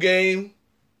flu game.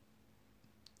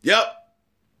 Yep.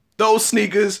 Those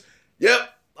sneakers. Yep.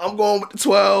 I'm going with the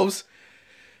 12s.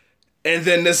 And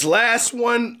then this last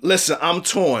one, listen, I'm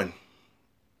torn.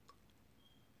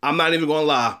 I'm not even going to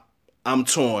lie. I'm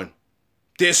torn.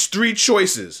 There's 3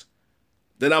 choices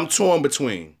that I'm torn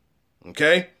between.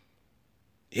 Okay?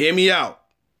 Hear me out.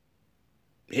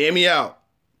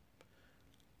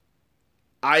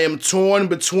 I am torn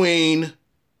between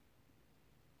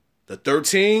the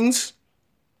 13s.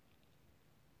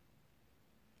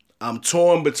 I'm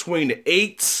torn between the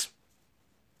 8s.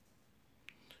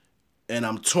 And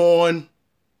I'm torn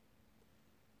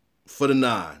for the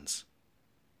 9s.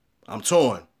 I'm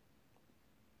torn.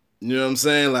 You know what I'm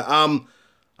saying? Like I'm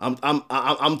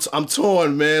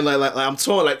torn, man. Like I'm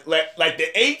torn. Like the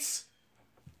 8s.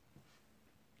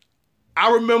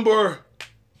 I remember.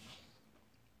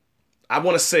 I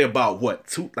want to say about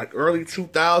early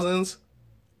 2000s.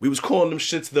 We was calling them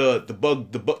shits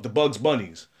the Bugs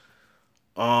Bunnies.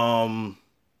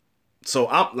 So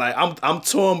I'm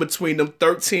torn between them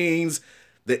 13s,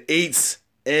 the 8s,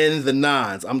 and the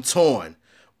 9s. I'm torn.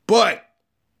 But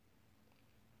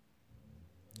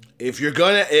if you're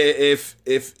gonna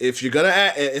if you're gonna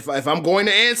if I'm going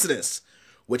to answer this,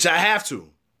 which I have to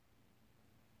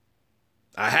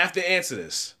answer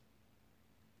this.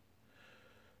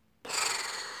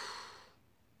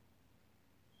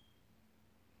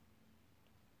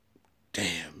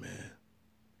 Damn, man.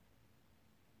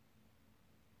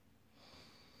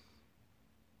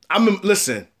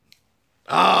 Listen.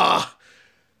 All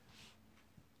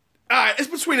right, it's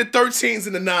between the 13s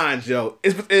and the 9s, yo.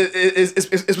 It's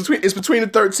between the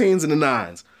 13s and the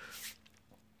 9s.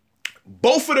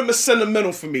 Both of them are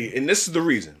sentimental for me, and this is the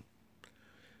reason.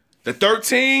 The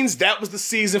 13s, that was the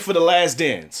season for The Last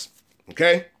Dance.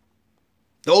 Okay?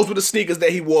 Those were the sneakers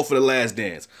that he wore for The Last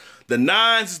Dance. The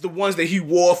 9s is the ones that he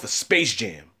wore for Space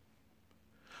Jam.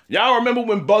 Y'all remember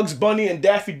when Bugs Bunny and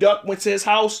Daffy Duck went to his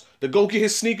house to go get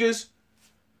his sneakers?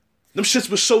 Them shits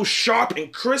were so sharp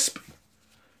and crisp.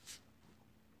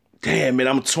 Damn, man,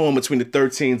 I'm torn between the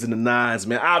 13s and the 9s,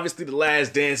 man. Obviously, The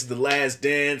Last Dance is The Last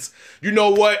Dance. You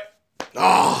know what?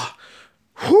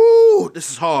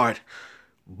 This is hard.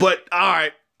 But, all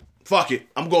right, fuck it.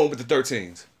 I'm going with the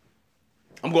 13s.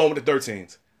 I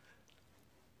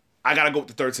gotta go with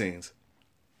the 13s.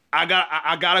 I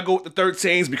gotta go with the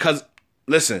 13s because,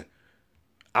 listen,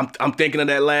 I'm thinking of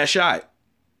that last shot.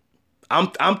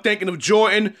 I'm thinking of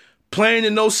Jordan playing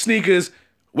in those sneakers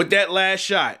with that last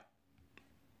shot.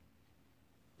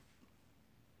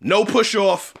 No push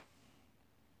off.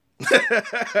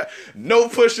 No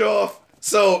push off.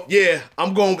 So, yeah,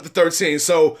 I'm going with the 13.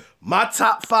 So, my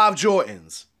top 5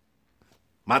 Jordans,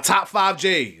 my top 5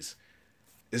 J's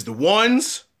is the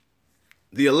 1s,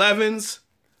 the 11s,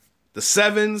 the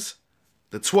 7s,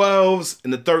 the 12s,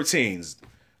 and the 13s.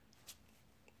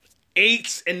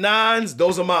 8s and 9s,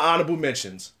 those are my honorable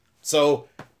mentions. So,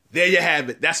 there you have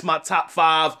it. That's my top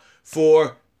 5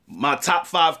 for my top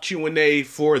 5 Q&A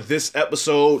for this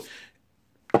episode.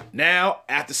 Now,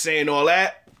 after saying all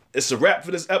that, it's a wrap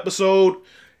for this episode.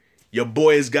 Your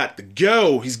boy has got to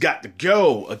go. He's got to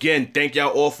go. Again, thank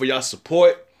y'all all for y'all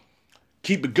support.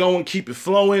 Keep it going. Keep it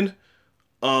flowing.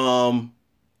 Y'all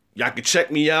can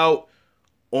check me out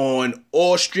on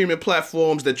all streaming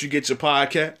platforms that you get your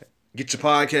podcast. Get your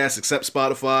podcast, except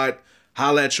Spotify.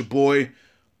 Holla at your boy.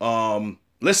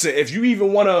 Listen, if you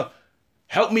even want to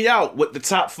help me out with the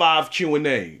top 5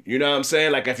 Q&A. You know what I'm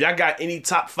saying? Like, if y'all got any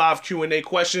top 5 Q&A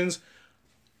questions,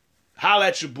 holla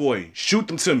at your boy. Shoot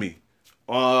them to me.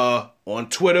 On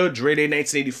Twitter,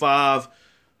 DreDay1985.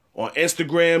 On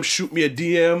Instagram, shoot me a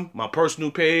DM. My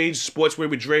personal page, Sportswear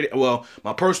with Dre. Well,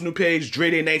 my personal page,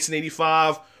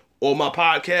 DreDay1985. Or my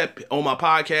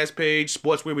podcast page,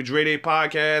 Sportswear with Dre Day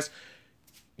Podcast.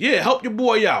 Yeah, help your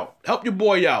boy out.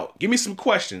 Give me some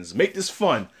questions. Make this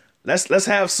fun. Let's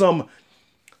have some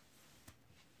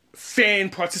fan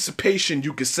participation,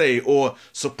 you could say, or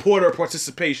supporter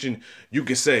participation, you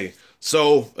could say.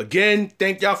 So, again,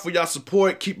 thank y'all for y'all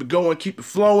support. Keep it going, keep it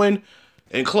flowing.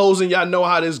 In closing, y'all know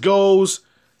how this goes.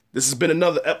 This has been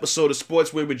another episode of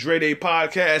Sportswear with Dre Day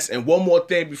Podcast. And one more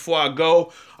thing before I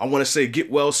go, I want to say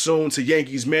get well soon to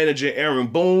Yankees manager Aaron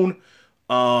Boone.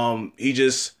 He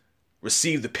just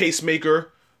received the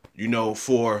pacemaker,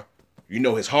 for,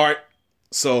 his heart.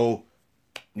 So,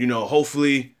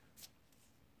 hopefully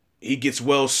he gets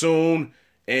well soon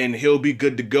and he'll be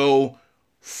good to go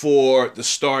for the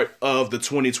start of the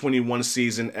 2021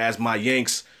 season as my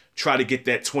Yanks try to get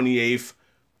that 28th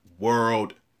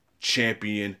World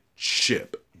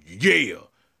Championship. Yeah.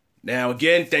 Now,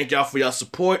 again, thank y'all for y'all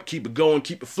support. Keep it going.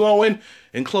 Keep it flowing.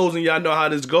 In closing, y'all know how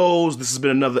this goes. This has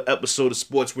been another episode of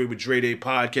Sportswear with Dre Day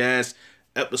Podcast.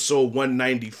 Episode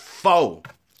 194.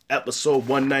 Episode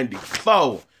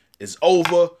 194 is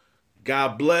over.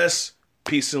 God bless.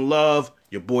 Peace and love.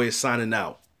 Your boy is signing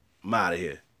out. I'm out of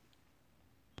here.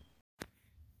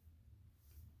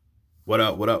 What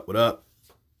up?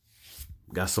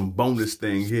 Got some bonus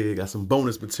thing here. Got some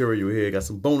bonus material here.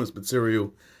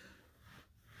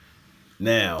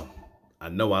 Now, I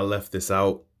know I left this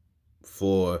out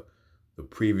for the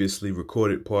previously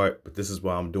recorded part, but this is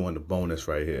why I'm doing the bonus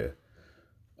right here.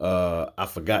 I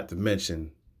forgot to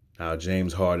mention how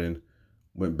James Harden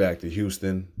went back to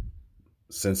Houston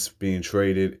since being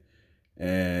traded,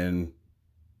 and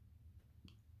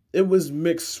it was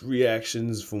mixed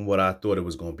reactions from what I thought it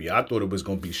was going to be. I thought it was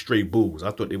going to be straight boos.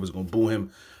 I thought they was going to boo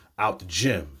him out the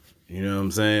gym. You know what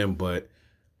I'm saying? But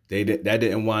that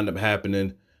didn't wind up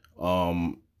happening.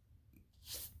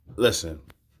 Listen,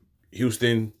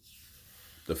 Houston,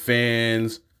 the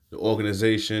fans, the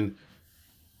organization,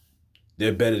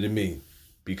 they're better than me.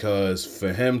 because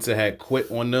for him to have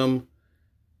quit on them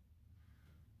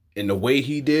in the way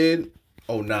he did,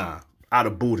 oh nah, I'd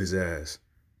have booed his ass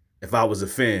if I was a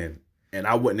fan, and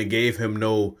I wouldn't have gave him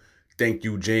no "Thank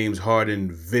you, James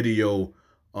Harden" video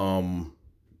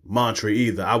mantra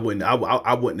either. I wouldn't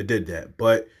have did that.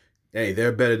 But hey,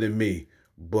 they're better than me.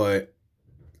 But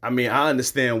I mean, I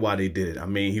understand why they did it. I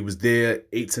mean, he was there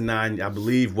 8 to 9, I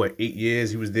believe, 8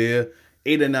 years he was there?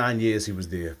 8 or 9 years he was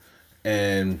there.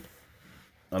 And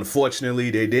unfortunately,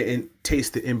 they didn't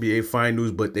taste the NBA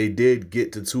Finals, but they did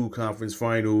get to 2 conference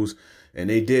finals,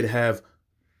 and they did have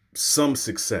some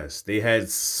success. They had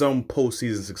some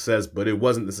postseason success, but it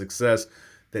wasn't the success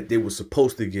that they were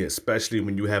supposed to get, especially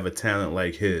when you have a talent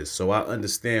like his. So I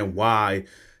understand why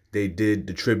they did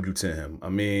the tribute to him. I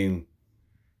mean,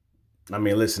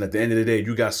 listen, at the end of the day,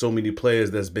 you got so many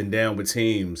players that's been down with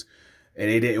teams and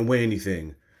they didn't win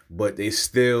anything, but they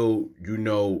still,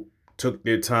 took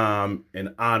their time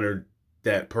and honored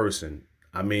that person.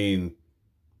 I mean,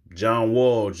 John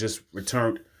Wall just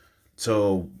returned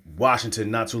to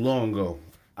Washington not too long ago,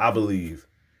 I believe,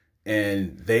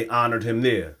 and they honored him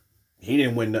there. He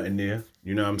didn't win nothing there.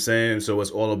 You know what I'm saying? So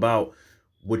it's all about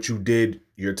what you did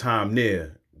your time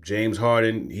there. James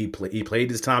Harden, he played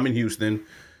his time in Houston.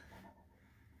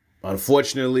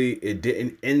 Unfortunately, it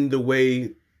didn't end the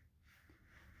way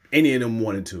any of them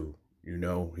wanted to.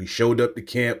 He showed up to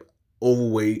camp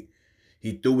overweight.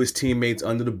 He threw his teammates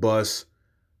under the bus.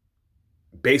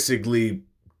 Basically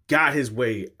got his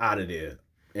way out of there.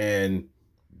 And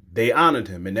they honored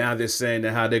him. And now they're saying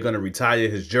that how they're going to retire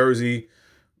his jersey.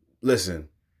 Listen,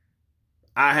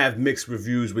 I have mixed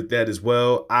reviews with that as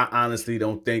well. I honestly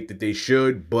don't think that they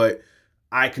should, but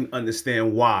I can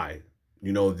understand why.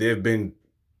 There have been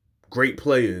great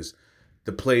players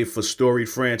to play for storied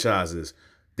franchises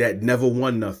that never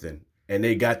won nothing, and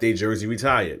they got their jersey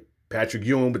retired. Patrick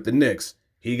Ewing with the Knicks,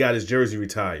 he got his jersey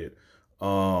retired.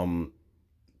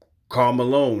 Karl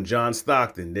Malone, John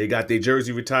Stockton, they got their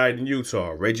jersey retired in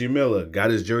Utah. Reggie Miller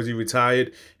got his jersey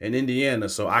retired in Indiana.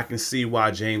 So I can see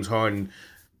why James Harden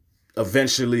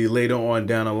eventually later on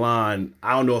down the line,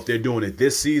 I don't know if they're doing it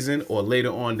this season or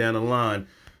later on down the line,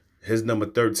 his number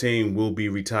 13 will be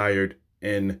retired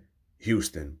in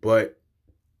Houston. But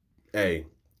hey,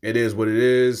 it is what it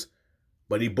is.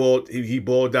 But he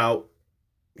balled out.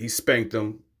 He spanked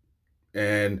them.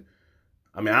 And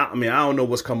I don't know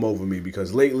what's come over me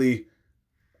because lately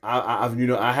I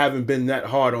haven't been that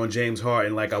hard on James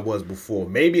Harden like I was before.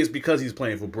 Maybe it's because he's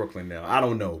playing for Brooklyn now. I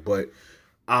don't know, but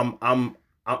I'm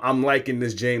liking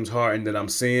this James Harden that I'm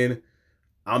seeing.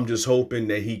 I'm just hoping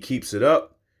that he keeps it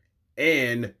up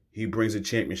and he brings a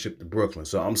championship to Brooklyn.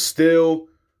 So I'm still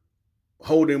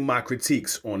holding my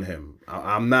critiques on him.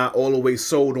 I'm not all the way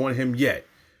sold on him yet,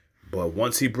 but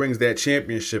once he brings that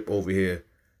championship over here,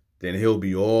 then he'll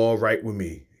be all right with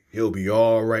me.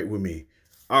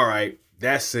 All right,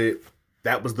 that's it.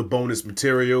 That was the bonus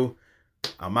material.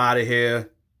 I'm out of here.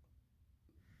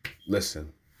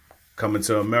 Listen, Coming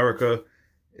to America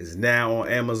is now on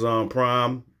Amazon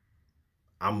Prime.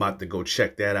 I'm about to go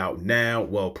check that out now.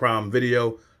 Well, Prime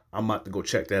Video. I'm about to go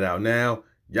check that out now.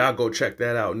 Y'all go check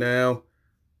that out now.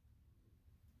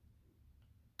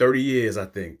 30 years, I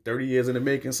think. 30 years in the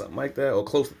making, something like that. Or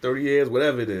close to 30 years,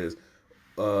 whatever it is.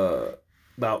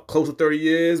 About close to 30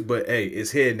 years, but hey, it's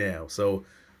here now. So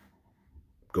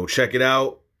go check it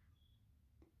out.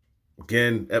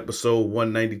 Again, episode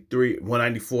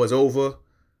 194 is over.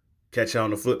 Catch y'all on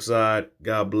the flip side.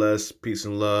 God bless. Peace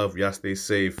and love. Y'all stay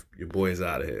safe. Your boy is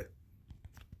out of here.